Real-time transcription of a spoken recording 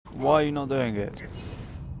Why are you not doing it?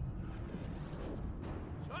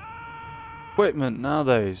 Equipment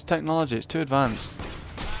nowadays, technology, it's too advanced.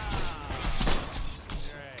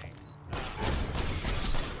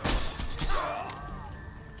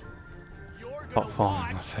 Top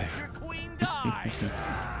 5 my favourite.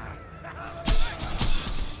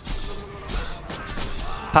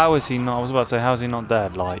 How is he not? I was about to say, how is he not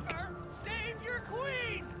dead? Like,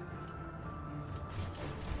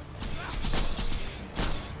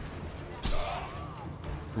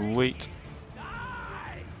 sweet.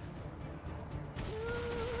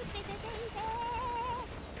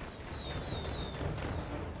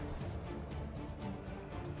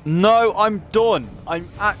 No, I'm done. I'm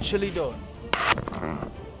actually done.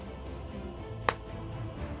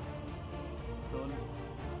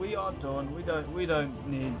 We are done. We don't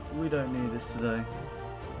need this today.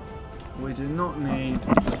 We do not need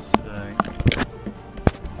this today.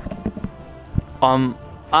 I'm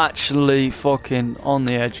actually fucking on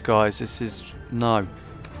the edge, guys. This is no.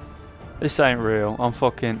 This ain't real. I'm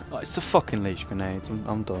fucking. It's the fucking leech grenades.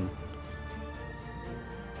 I'm done.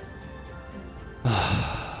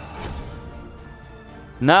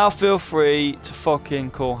 Now feel free to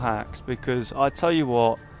fucking call hacks, because I tell you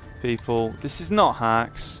what, people, this is not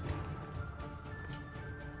hacks.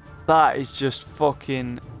 That is just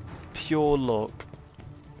fucking pure luck.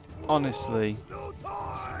 Honestly.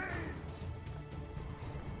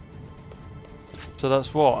 So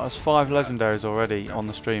that's what? That's 5 legendaries already on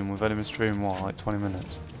the stream. We've only been streaming what, like 20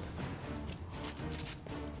 minutes?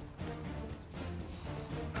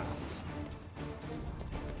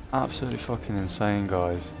 Absolutely fucking insane,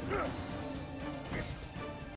 guys.